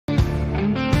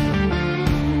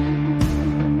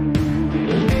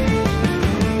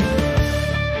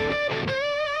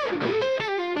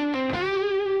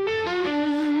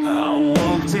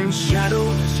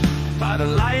by the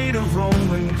light of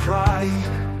Roman pride.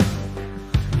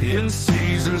 In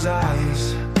Caesar's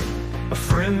eyes, a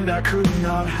friend I could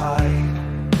not hide.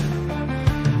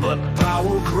 But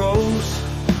power grows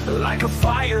like a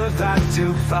fire that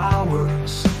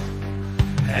devours,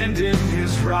 and in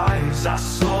his rise I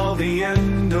saw the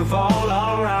end of all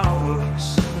our hours.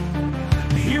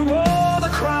 He wore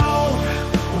the crown,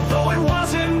 though it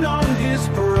wasn't on his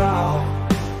brow.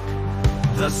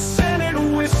 The Senate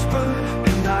whispered,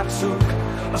 and I took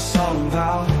a solemn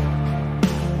vow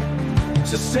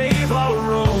to save our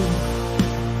Rome,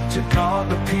 to guard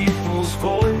the people's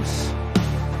voice.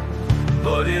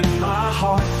 But in my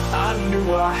heart, I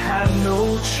knew I had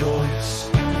no choice.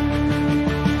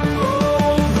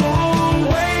 Oh, the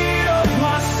weight of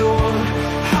my sword,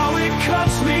 how it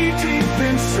cuts me deep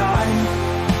inside,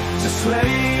 to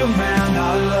slay a man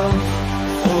I love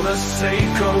for the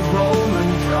sake of Roman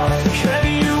pride. Can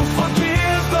you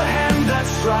forgive the hand that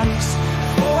strikes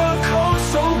for a cause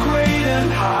so great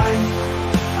and high?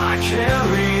 I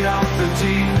carried out the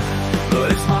deed, but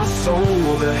it's my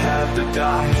soul that had to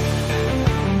die.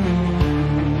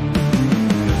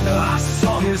 I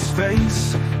saw his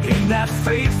face in that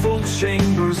fateful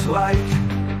chamber's light,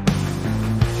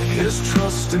 his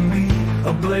trust in me,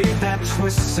 a blade that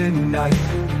twists in night.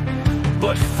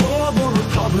 But for the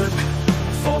Republic,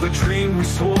 for the dream we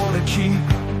swore to keep,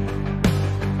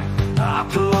 I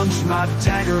plunged my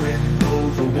dagger in, though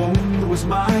the wound was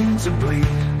mine to bleed.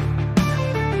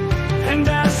 And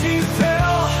as he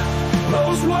fell,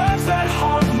 those words that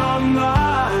haunt my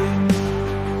mind,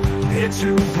 it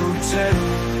too brutal,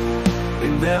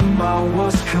 in them I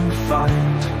was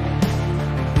confined.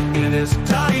 In his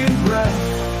dying breath,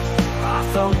 I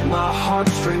felt my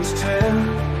heartstrings tear,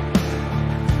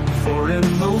 for in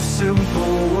those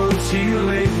simple words he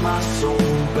laid my soul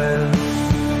bare.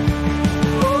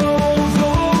 Oh,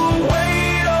 the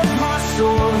weight of my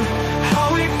sword, how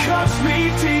it cuts me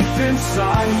deep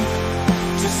inside,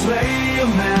 to slay a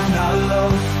man I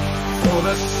love for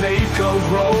the sake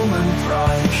of Roman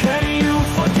pride. Can you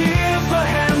forgive the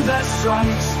hand that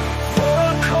strikes for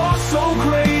a cause so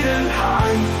great and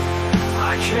high?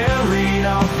 I carried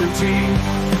out the deed,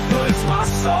 but it's my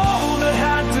soul that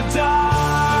had to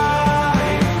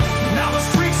die. Now the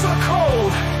streets are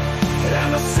cold, and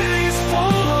the city's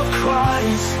full of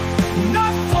cries,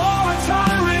 not for a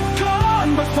tyrant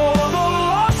gone, but for the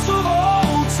loss of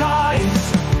old ties.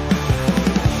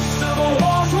 Civil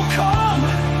wars will come,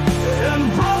 and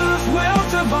brothers will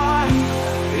divide.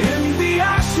 In the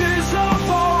ashes of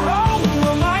our own,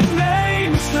 will my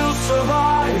name still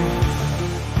survive?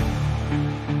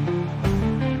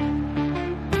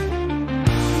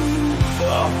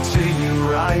 Octavian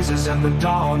rises and the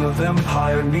dawn of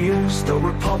empire nears. The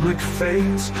Republic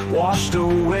fades, washed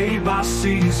away by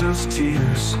Caesar's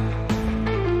tears.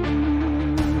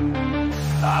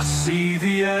 I see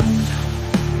the end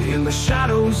in the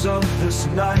shadows of this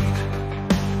night.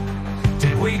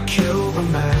 Did we kill the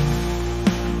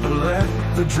man, or let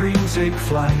the dream take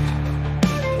flight?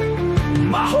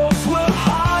 My hopes were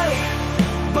high,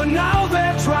 but now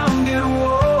they're drowned in